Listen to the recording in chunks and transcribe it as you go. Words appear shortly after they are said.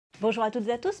Bonjour à toutes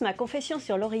et à tous, ma confession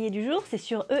sur l'oreiller du jour, c'est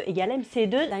sur E égale m.C²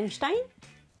 d'Einstein?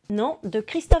 Non, de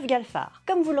Christophe Galfard.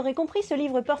 Comme vous l'aurez compris, ce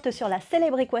livre porte sur la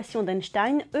célèbre équation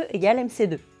d'Einstein, E égale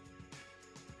m.C².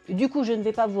 Du coup, je ne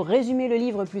vais pas vous résumer le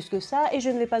livre plus que ça, et je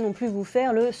ne vais pas non plus vous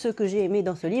faire le « ce que j'ai aimé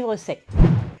dans ce livre, c'est ».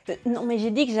 Non mais j'ai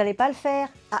dit que j'allais pas le faire.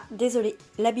 Ah, désolé,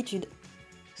 l'habitude.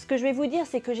 Ce que je vais vous dire,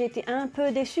 c'est que j'ai été un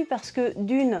peu déçue parce que,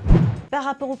 d'une, par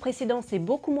rapport au précédent, c'est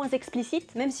beaucoup moins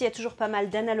explicite, même s'il y a toujours pas mal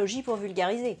d'analogies pour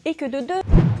vulgariser. Et que de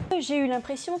deux, j'ai eu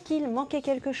l'impression qu'il manquait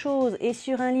quelque chose. Et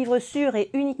sur un livre sûr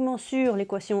et uniquement sur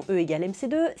l'équation E égale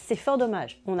m.C², c'est fort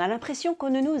dommage. On a l'impression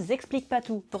qu'on ne nous explique pas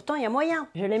tout. Pourtant, il y a moyen.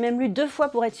 Je l'ai même lu 2 fois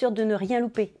pour être sûre de ne rien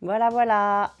louper. Voilà,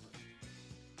 voilà.